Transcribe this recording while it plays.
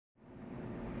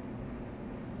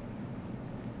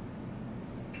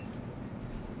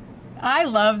I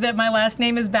love that my last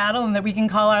name is Battle and that we can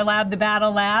call our lab the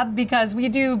Battle Lab because we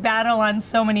do battle on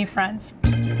so many fronts.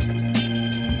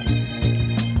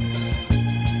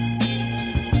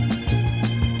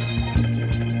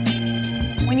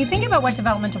 When you think about what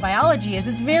developmental biology is,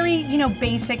 it's very,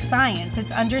 basic science.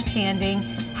 It's understanding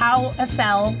how a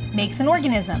cell makes an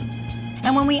organism.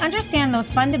 And when we understand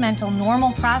those fundamental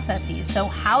normal processes, so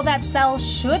how that cell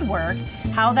should work,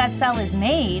 how that cell is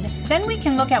made, then we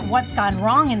can look at what's gone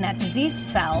wrong in that diseased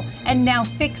cell and now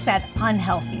fix that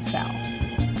unhealthy cell.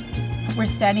 We're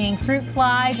studying fruit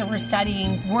flies or we're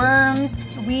studying worms.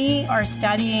 We are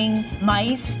studying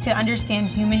mice to understand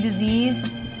human disease.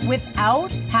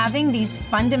 Without having these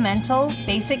fundamental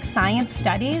basic science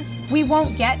studies, we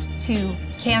won't get to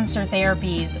cancer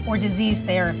therapies or disease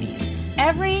therapies.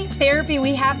 Every therapy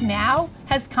we have now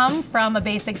has come from a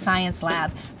basic science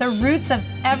lab. The roots of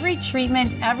every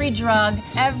treatment, every drug,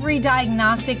 every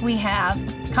diagnostic we have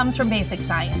comes from basic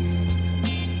science.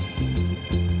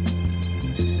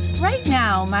 Right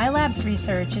now, my lab's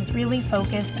research is really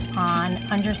focused on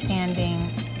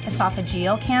understanding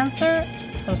esophageal cancer,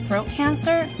 so throat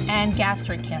cancer, and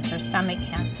gastric cancer, stomach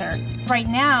cancer. Right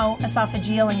now,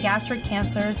 esophageal and gastric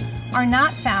cancers are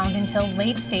not found until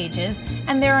late stages,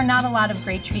 and there are not a lot of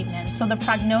great treatments, so the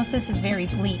prognosis is very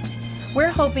bleak. We're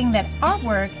hoping that our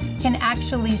work can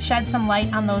actually shed some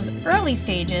light on those early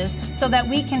stages so that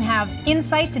we can have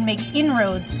insights and make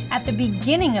inroads at the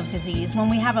beginning of disease when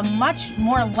we have a much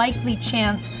more likely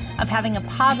chance of having a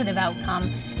positive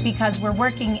outcome because we're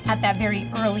working at that very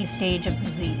early stage of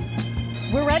disease.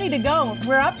 We're ready to go.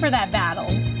 We're up for that battle.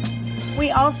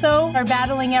 We also are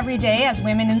battling every day as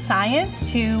women in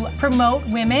science to promote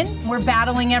women. We're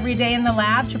battling every day in the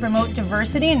lab to promote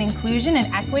diversity and inclusion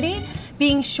and equity,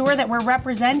 being sure that we're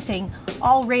representing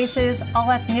all races, all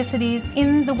ethnicities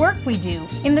in the work we do,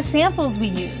 in the samples we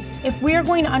use. If we're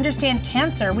going to understand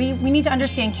cancer, we need to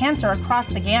understand cancer across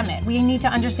the gamut. We need to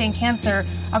understand cancer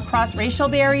across racial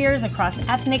barriers, across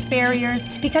ethnic barriers,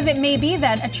 because it may be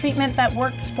that a treatment that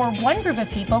works for one group of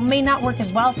people may not work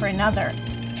as well for another.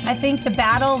 I think the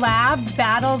Battle Lab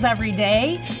battles every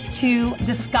day to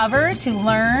discover, to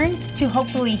learn, to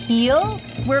hopefully heal.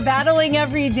 We're battling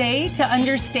every day to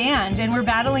understand, and we're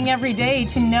battling every day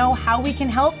to know how we can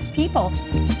help people.